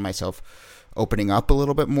kind of found myself opening up a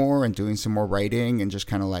little bit more and doing some more writing and just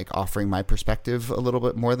kind of like offering my perspective a little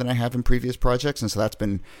bit more than I have in previous projects. And so that's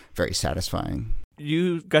been very satisfying.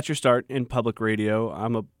 You got your start in public radio.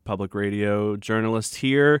 I'm a public radio journalist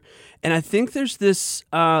here. And I think there's this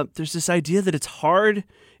idea that it's hard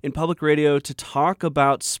in public radio to talk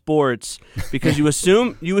about sports because you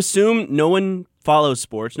assume no one follows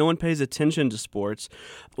sports, no one pays attention to sports.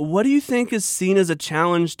 What do you think is seen as a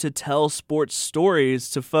challenge to tell sports stories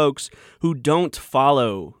to folks who don't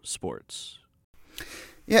follow sports?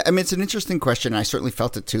 Yeah, I mean, it's an interesting question. I certainly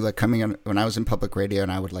felt it too. Like coming on when I was in public radio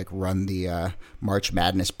and I would like run the March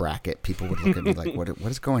Madness bracket, people would look at me like, "What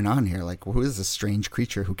is going on here? Like, who is this strange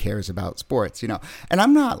creature who cares about sports?" You know, and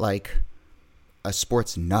I'm not like a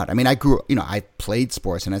sports nut. I mean, I played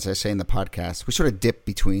sports, and as I say in the podcast, we sort of dip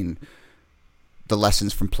between the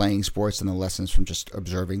lessons from playing sports and the lessons from just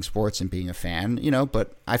observing sports and being a fan, you know,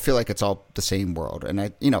 but I feel like it's all the same world. And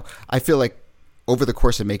I feel like over the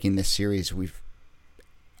course of making this series,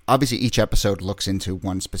 obviously each episode looks into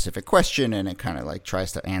one specific question and it kind of like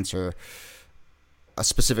tries to answer a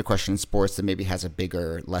specific question in sports that maybe has a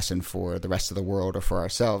bigger lesson for the rest of the world or for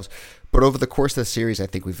ourselves. But over the course of the series, I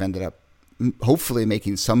think we've ended up hopefully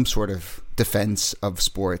making some sort of defense of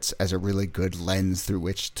sports as a really good lens through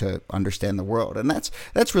which to understand the world. And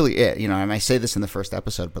that's really it. You know, and I say this in the first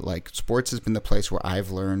episode, but like sports has been the place where I've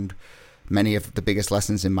learned many of the biggest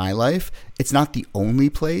lessons in my life. It's not the only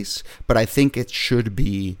place, but I think it should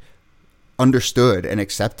be understood and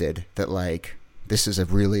accepted that like this is a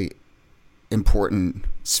really important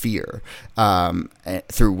sphere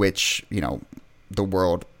through which, you know, the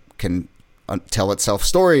world can tell itself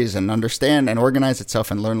stories and understand and organize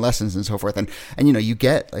itself and learn lessons and so forth. And you know, you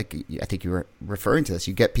get like, I think you were referring to this,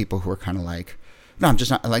 you get people who are kind of like, no, I'm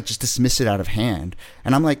just not, like, just dismiss it out of hand.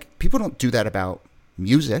 And I'm like, people don't do that about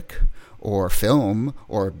music or film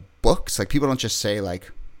or books. Like people don't just say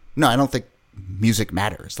like, no, I don't think music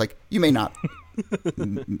matters. Like you may not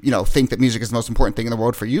you know, think that music is the most important thing in the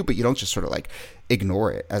world for you, but you don't just sort of like ignore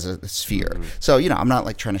it as a sphere. Mm-hmm. So, you know, I'm not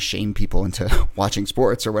like trying to shame people into watching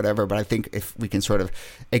sports or whatever, but I think if we can sort of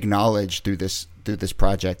acknowledge through this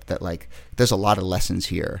project that like there's a lot of lessons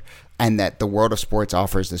here and that the world of sports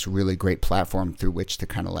offers this really great platform through which to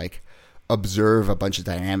kind of like observe a bunch of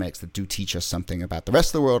dynamics that do teach us something about the rest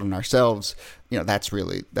of the world and ourselves, you know, that's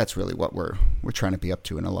really what we're trying to be up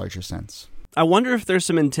to in a larger sense. I wonder if there's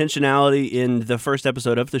some intentionality in the first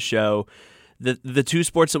episode of the show. The two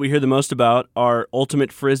sports that we hear the most about are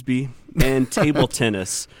ultimate frisbee and table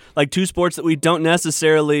tennis. Like two sports that we don't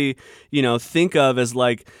necessarily, you know, think of as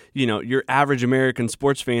like, you know, your average American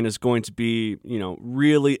sports fan is going to be, you know,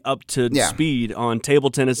 really up to speed on table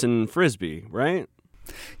tennis and frisbee, right?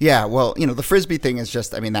 Yeah, well, you know, the frisbee thing is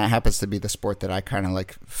just, I mean, that happens to be the sport that I kind of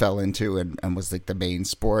like fell into and was like the main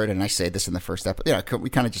sport. And I say this in the first episode, you know, we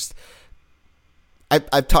kind of just,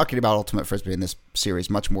 I'm talking about ultimate frisbee in this series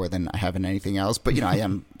much more than I have in anything else. But, you know, I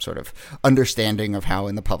am sort of understanding of how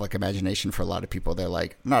in the public imagination for a lot of people, they're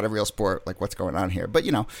like, not a real sport, like what's going on here. But,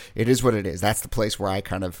 you know, it is what it is. That's the place where I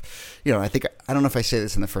kind of, you know, I don't know if I say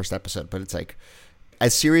this in the first episode, but it's like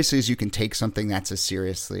as seriously as you can take something, that's as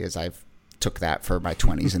seriously as I've took that for my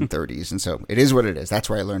 20s and 30s. And so it is what it is. That's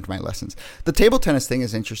where I learned my lessons. The table tennis thing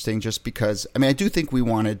is interesting just because, I mean, I do think we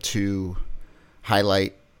wanted to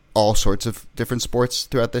highlight all sorts of different sports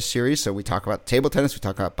throughout this series. So we talk about table tennis, we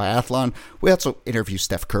talk about biathlon. We also interview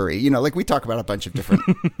Steph Curry. You know, like we talk about a bunch of different,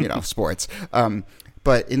 you know, sports.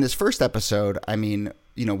 But in this first episode, I mean,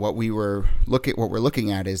 what we're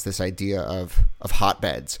looking at is this idea of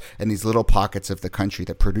hotbeds and these little pockets of the country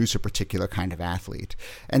that produce a particular kind of athlete.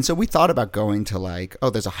 And so we thought about going to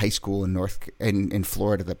there's a high school in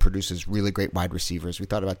Florida that produces really great wide receivers. We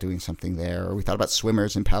thought about doing something there, or we thought about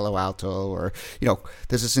swimmers in Palo Alto, or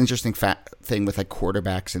there's this interesting thing with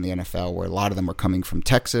quarterbacks in the NFL where a lot of them are coming from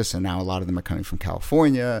Texas and now a lot of them are coming from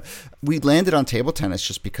California. We landed on table tennis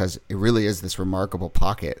just because it really is this remarkable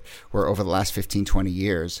pocket where over the last 15, 20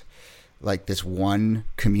 years, this one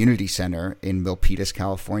community center in Milpitas,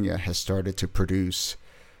 California has started to produce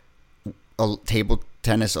a table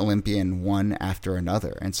tennis Olympian one after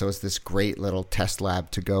another. And so it's this great little test lab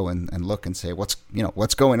to go and look and say, what's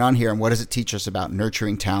going on here, and what does it teach us about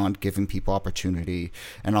nurturing talent, giving people opportunity,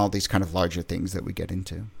 and all these kind of larger things that we get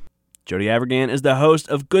into. Jody Avirgan is the host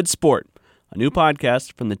of Good Sport, a new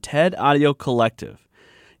podcast from the TED Audio Collective.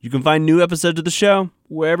 You can find new episodes of the show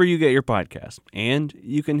wherever you get your podcast, and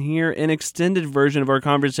you can hear an extended version of our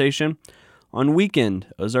conversation on Weekend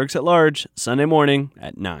Ozarks at Large, Sunday morning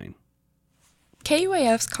at 9.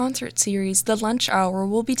 KUAF's concert series, The Lunch Hour,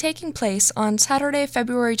 will be taking place on Saturday,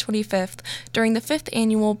 February 25th during the 5th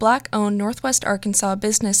Annual Black-Owned Northwest Arkansas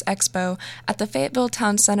Business Expo at the Fayetteville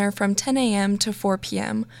Town Center from 10 a.m. to 4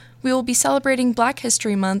 p.m. We will be celebrating Black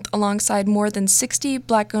History Month alongside more than 60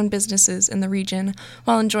 Black-owned businesses in the region,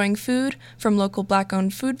 while enjoying food from local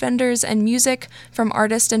Black-owned food vendors and music from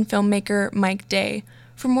artist and filmmaker Mike Day.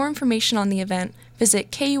 For more information on the event, visit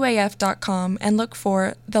KUAF.com and look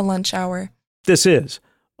for The Lunch Hour. This is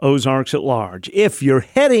Ozarks at Large. If you're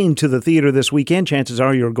heading to the theater this weekend, chances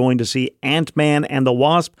are you're going to see Ant-Man and the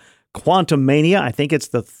Wasp: Quantumania. I think it's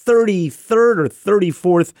the 33rd or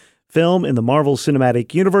 34th film in the Marvel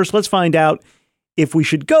Cinematic Universe. Let's find out if we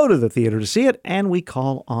should go to the theater to see it, and we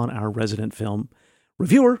call on our resident film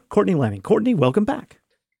reviewer, Courtney Lanning. Courtney, welcome back.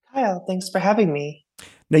 Kyle, thanks for having me.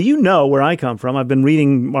 Now, you know where I come from. I've been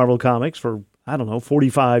reading Marvel Comics for,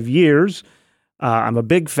 45 years. I'm a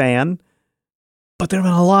big fan. But there have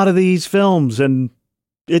been a lot of these films, and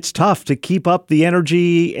it's tough to keep up the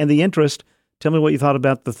energy and the interest. Tell me what you thought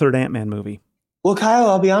about the third Ant-Man movie. Well, Kyle,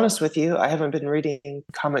 I'll be honest with you. I haven't been reading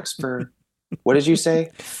comics for, what did you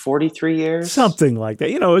say, 43 years? Something like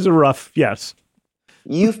that. It was a rough, yes.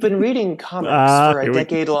 You've been reading comics for a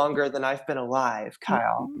decade longer than I've been alive,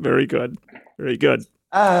 Kyle. Very good. Very good.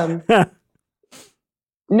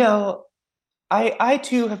 No, I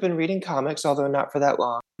too have been reading comics, although not for that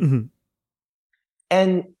long. Mm-hmm.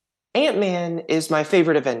 And Ant-Man is my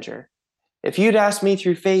favorite Avenger. If you'd asked me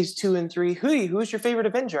through phase 2 and 3, who's your favorite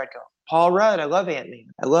Avenger? I'd go, Paul Rudd. I love Ant-Man.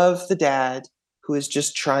 I love the dad who is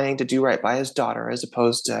just trying to do right by his daughter, as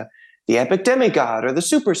opposed to the epic demigod or the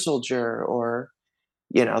super soldier or,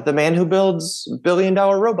 the man who builds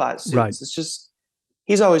billion-dollar robot suits. Right. It's just,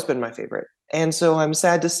 he's always been my favorite. And so I'm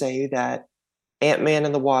sad to say that Ant-Man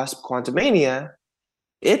and the Wasp: Quantumania,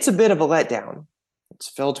 it's a bit of a letdown. It's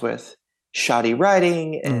filled with shoddy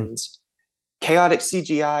writing and chaotic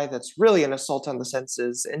CGI that's really an assault on the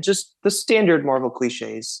senses, and just the standard Marvel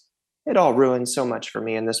cliches. It all ruined so much for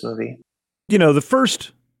me in this movie. The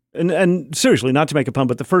first, and seriously, not to make a pun,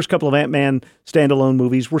 but the first couple of Ant-Man standalone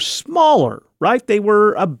movies were smaller, right? They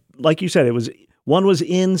were, like you said, one was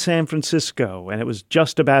in San Francisco, and it was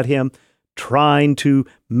just about him trying to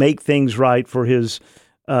make things right for his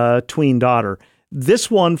tween daughter. This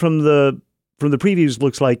one from the previews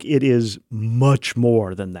looks like it is much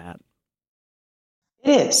more than that.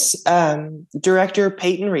 It is. Director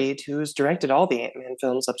Peyton Reed, who has directed all the Ant-Man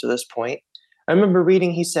films up to this point, I remember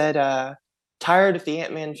reading, he said, tired of the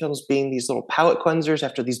Ant-Man films being these little palate cleansers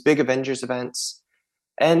after these big Avengers events.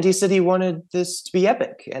 And he said he wanted this to be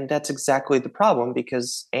epic. And that's exactly the problem,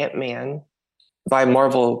 because Ant-Man, by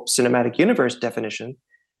Marvel Cinematic Universe definition,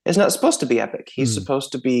 is not supposed to be epic. He's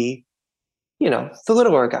supposed to be, the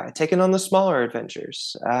littler guy taking on the smaller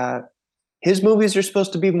adventures. His movies are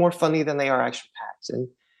supposed to be more funny than they are action-packed. And,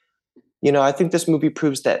 I think this movie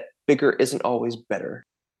proves that bigger isn't always better.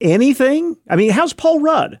 Anything? I mean, how's Paul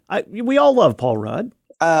Rudd? We all love Paul Rudd.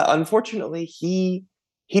 Unfortunately, he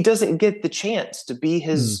doesn't get the chance to be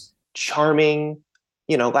his charming,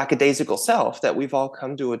 lackadaisical self that we've all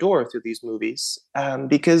come to adore through these movies,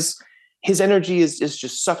 because his energy is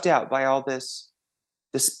just sucked out by all this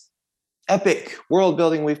epic world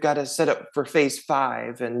building we've got to set up for phase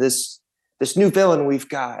 5, and this new villain we've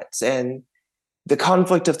got, and the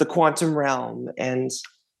conflict of the quantum realm, and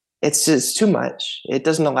it's just too much. It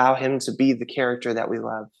doesn't allow him to be the character that we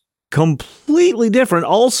love. Completely different.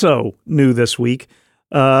 Also new this week,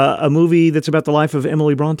 a movie that's about the life of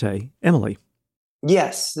Emily Bronte. Emily.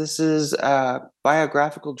 Yes, this is a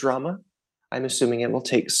biographical drama. I'm assuming it will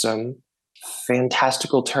take some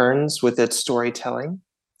fantastical turns with its storytelling.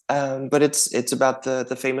 But it's about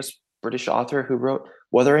the famous British author who wrote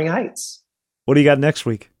Wuthering Heights. What do you got next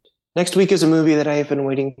week? Next week is a movie that I have been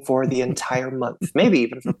waiting for the entire month, maybe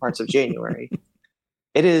even for parts of January.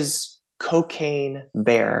 It is Cocaine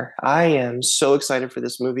Bear. I am so excited for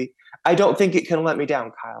this movie. I don't think it can let me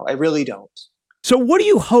down, Kyle. I really don't. So what do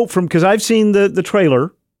you hope from, because I've seen the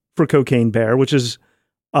trailer for Cocaine Bear, which is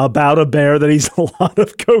about a bear that eats a lot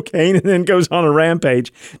of cocaine and then goes on a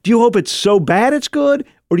rampage. Do you hope it's so bad it's good,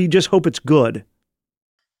 or do you just hope it's good?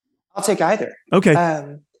 I'll take either. Okay.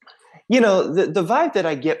 The vibe that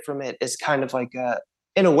I get from it is kind of like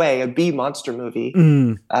in a way, a B monster movie.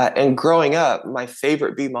 And growing up, my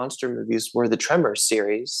favorite B monster movies were the Tremors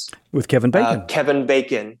series. With Kevin Bacon. Kevin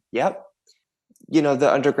Bacon, yep.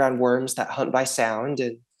 The underground worms that hunt by sound.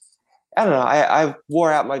 And I don't know, I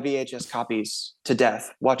wore out my VHS copies to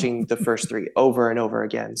death watching the first three over and over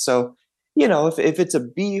again. So, if it's a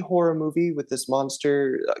B horror movie with this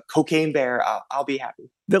monster, Cocaine Bear, I'll be happy.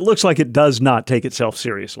 That looks like it does not take itself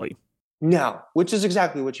seriously. No, which is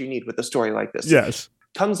exactly what you need with a story like this. Yes.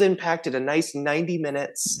 Comes in packed at a nice 90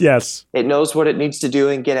 minutes. Yes. It knows what it needs to do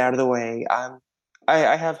and get out of the way.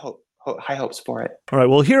 I have high hopes for it. All right,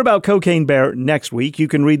 we'll hear about Cocaine Bear next week. You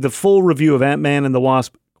can read the full review of Ant-Man and the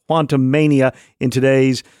Wasp: Quantumania in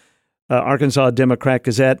today's Arkansas Democrat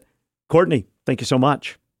Gazette. Courtney, thank you so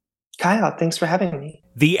much. Kyle, thanks for having me.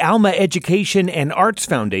 The Alma Education and Arts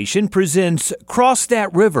Foundation presents Cross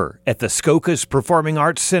That River at the Skokas Performing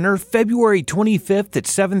Arts Center February 25th at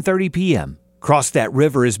 7:30 p.m. Cross That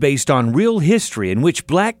River is based on real history in which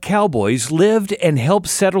black cowboys lived and helped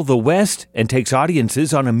settle the West, and takes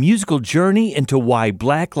audiences on a musical journey into why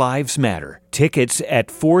Black Lives Matter. Tickets at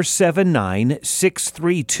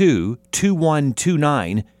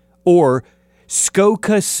 479-632-2129 or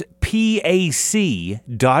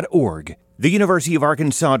skokaspac.org. The University of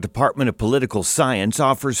Arkansas Department of Political Science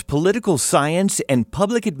offers political science and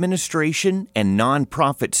public administration and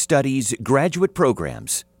nonprofit studies graduate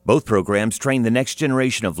programs. Both programs train the next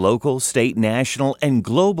generation of local, state, national, and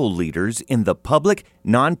global leaders in the public,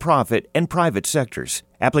 nonprofit, and private sectors.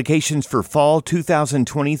 Applications for fall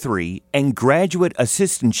 2023 and graduate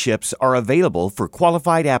assistantships are available for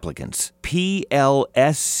qualified applicants.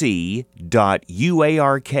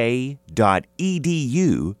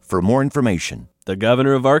 plsc.uark.edu for more information. The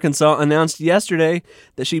governor of Arkansas announced yesterday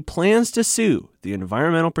that she plans to sue the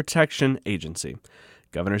Environmental Protection Agency.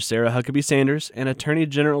 Governor Sarah Huckabee Sanders and Attorney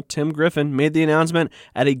General Tim Griffin made the announcement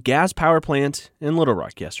at a gas power plant in Little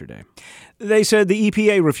Rock yesterday. They said the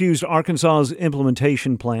EPA refused Arkansas's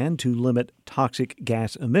implementation plan to limit toxic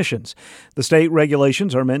gas emissions. The state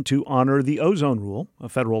regulations are meant to honor the ozone rule, a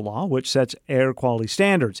federal law which sets air quality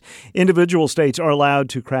standards. Individual states are allowed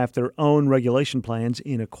to craft their own regulation plans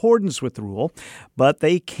in accordance with the rule, but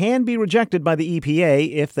they can be rejected by the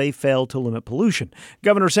EPA if they fail to limit pollution.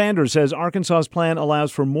 Governor Sanders says Arkansas's plan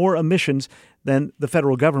allows for more emissions than the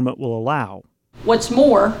federal government will allow. What's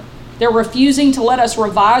more, they're refusing to let us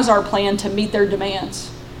revise our plan to meet their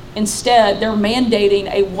demands. Instead, they're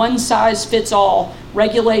mandating a one-size-fits-all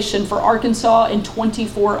regulation for Arkansas and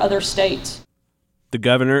 24 other states. The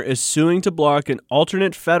governor is suing to block an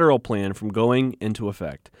alternate federal plan from going into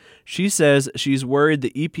effect. She says she's worried the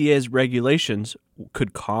EPA's regulations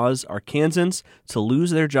could cause Arkansans to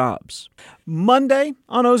lose their jobs. Monday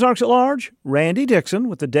on Ozarks at Large, Randy Dixon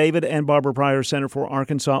with the David and Barbara Pryor Center for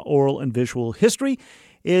Arkansas Oral and Visual History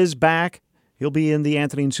is back. He'll be in the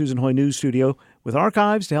Anthony and Susan Hoy News Studio with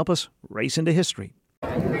archives to help us race into history.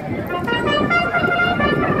 And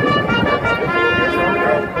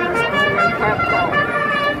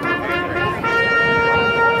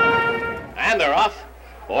they're off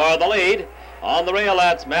for the lead. On the rail,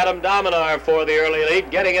 that's Madame Dominar for the early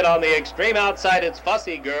lead. Getting it on the extreme outside, it's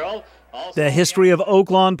Fussy Girl. The history of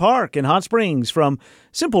Oaklawn Park in Hot Springs, from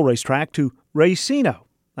simple racetrack to Racino.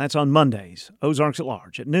 That's on Mondays, Ozarks at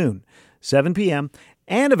Large at noon, 7 p.m.,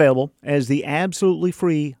 and available as the absolutely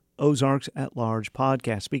free Ozarks at Large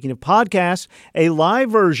podcast. Speaking of podcasts, a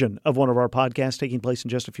live version of one of our podcasts taking place in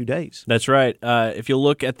just a few days. That's right. If you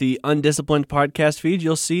look at the Undisciplined podcast feed,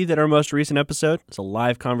 you'll see that our most recent episode is a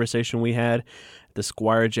live conversation we had at the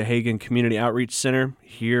Squire Jehagan Community Outreach Center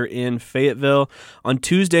here in Fayetteville. On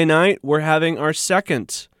Tuesday night, we're having our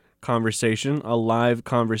second conversation, a live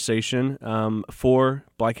conversation for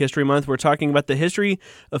Black History Month. We're talking about the history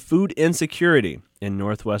of food insecurity in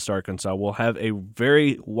Northwest Arkansas. We'll have a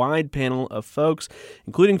very wide panel of folks,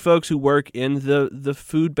 including folks who work in the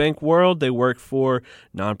food bank world. They work for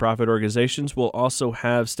nonprofit organizations. We'll also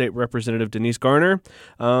have State Representative Denise Garner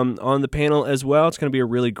on the panel as well. It's going to be a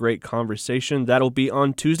really great conversation. That'll be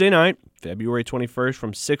on Tuesday night, February 21st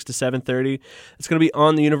from 6 to 7:30. It's going to be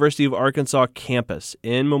on the University of Arkansas campus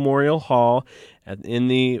in Memorial Hall, in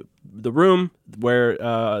the room where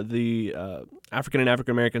the African and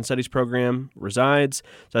African American Studies program resides.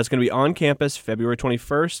 So that's going to be on campus February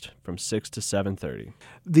 21st from 6 to 7:30.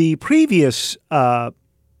 The previous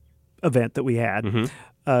event that we had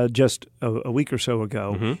just a week or so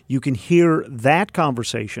ago, you can hear that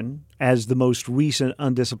conversation as the most recent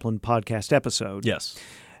Undisciplined podcast episode. Yes.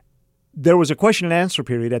 There was a question and answer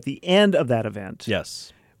period at the end of that event.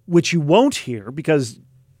 Yes. Which you won't hear because,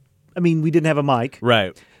 we didn't have a mic.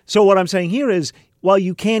 Right. So what I'm saying here is, while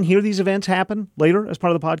you can hear these events happen later as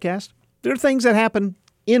part of the podcast, there are things that happen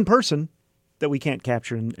in person that we can't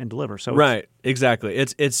capture and deliver. So right, exactly.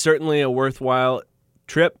 It's certainly a worthwhile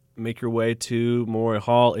trip. Make your way to Memorial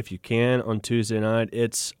Hall if you can on Tuesday night.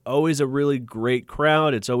 It's always a really great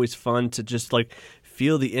crowd. It's always fun to just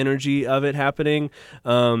feel the energy of it happening,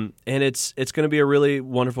 and it's going to be a really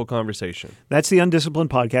wonderful conversation. That's the Undisciplined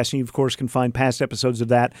Podcast, and you, of course, can find past episodes of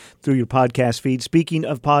that through your podcast feed. Speaking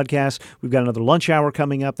of podcasts, we've got another lunch hour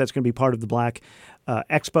coming up. That's going to be part of the Black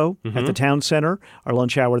Expo at the Town Center. Our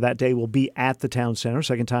lunch hour that day will be at the Town Center.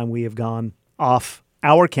 Second time we have gone off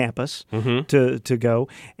our campus to go,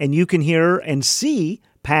 and you can hear and see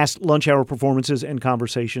past lunch hour performances and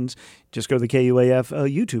conversations. Just go to the KUAF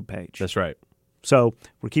YouTube page. That's right. So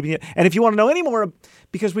we're keeping it. And if you want to know any more,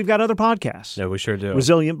 because we've got other podcasts. Yeah, we sure do.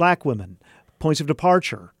 Resilient Black Women, Points of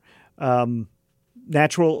Departure, Natural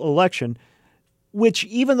Election, which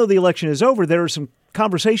even though the election is over, there are some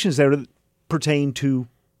conversations there that pertain to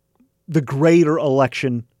the greater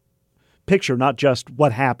election picture, not just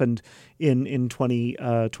what happened in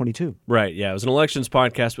 2022. Right, yeah. It was an elections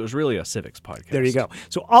podcast, but it was really a civics podcast. There you go.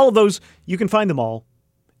 So all of those, you can find them all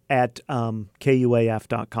at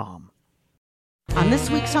KUAF.com. On this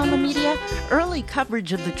week's On the Media, early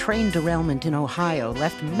coverage of the train derailment in Ohio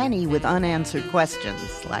left many with unanswered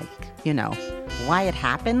questions, like, why it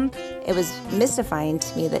happened. It was mystifying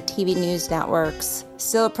to me that TV news networks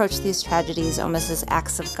still approach these tragedies almost as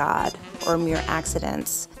acts of God or mere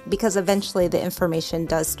accidents, because eventually the information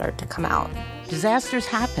does start to come out. Disasters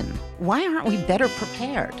happen. Why aren't we better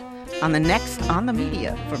prepared? On the next On the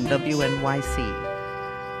Media from WNYC.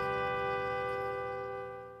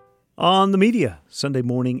 On the Media, Sunday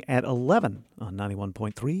morning at 11 on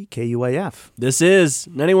 91.3 KUAF. This is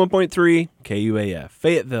 91.3 KUAF,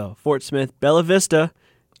 Fayetteville, Fort Smith, Bella Vista,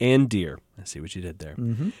 and Deer. I see what you did there.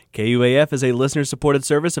 KUAF is a listener-supported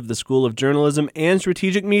service of the School of Journalism and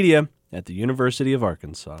Strategic Media at the University of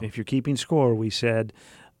Arkansas. If you're keeping score, we said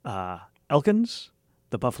Elkins,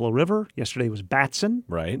 the Buffalo River. Yesterday was Batson,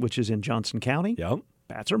 right, which is in Johnson County. Yep.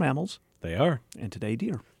 Bats are mammals. They are. And today,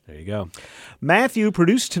 deer. There you go. Matthew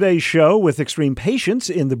produced today's show with extreme patience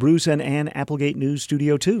in the Bruce and Ann Applegate News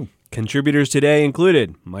Studio 2. Contributors today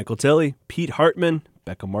included Michael Tilley, Pete Hartman,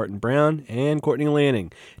 Becca Martin-Brown, and Courtney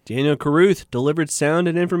Lanning. Daniel Caruth delivered sound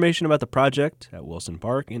and information about the project at Wilson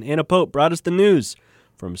Park, and Anna Pope brought us the news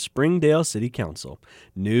from Springdale City Council.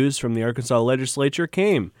 News from the Arkansas Legislature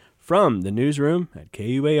came from the newsroom at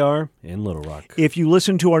KUAR in Little Rock. If you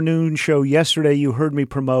listened to our noon show yesterday, you heard me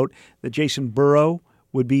promote that Jason Burrow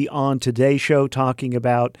would be on today's show talking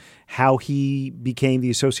about how he became the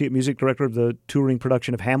associate music director of the touring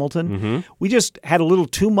production of Hamilton. We just had a little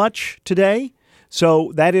too much today,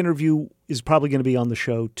 so that interview is probably going to be on the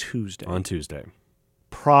show Tuesday. On Tuesday.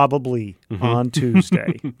 Probably on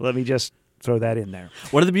Tuesday. Let me just throw that in there.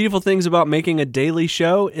 One of the beautiful things about making a daily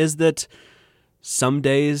show is that some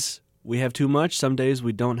days we have too much, some days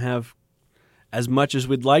we don't have as much as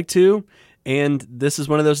we'd like to. And this is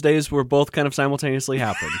one of those days where both kind of simultaneously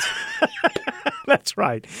happened. That's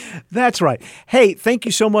right. That's right. Hey, thank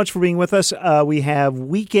you so much for being with us. We have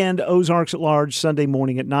Weekend Ozarks at Large Sunday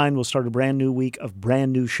morning at 9. We'll start a brand new week of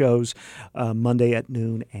brand new shows Monday at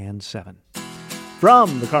noon and 7.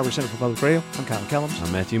 From the Carver Center for Public Radio, I'm Kyle Kellums.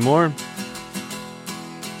 I'm Matthew Moore.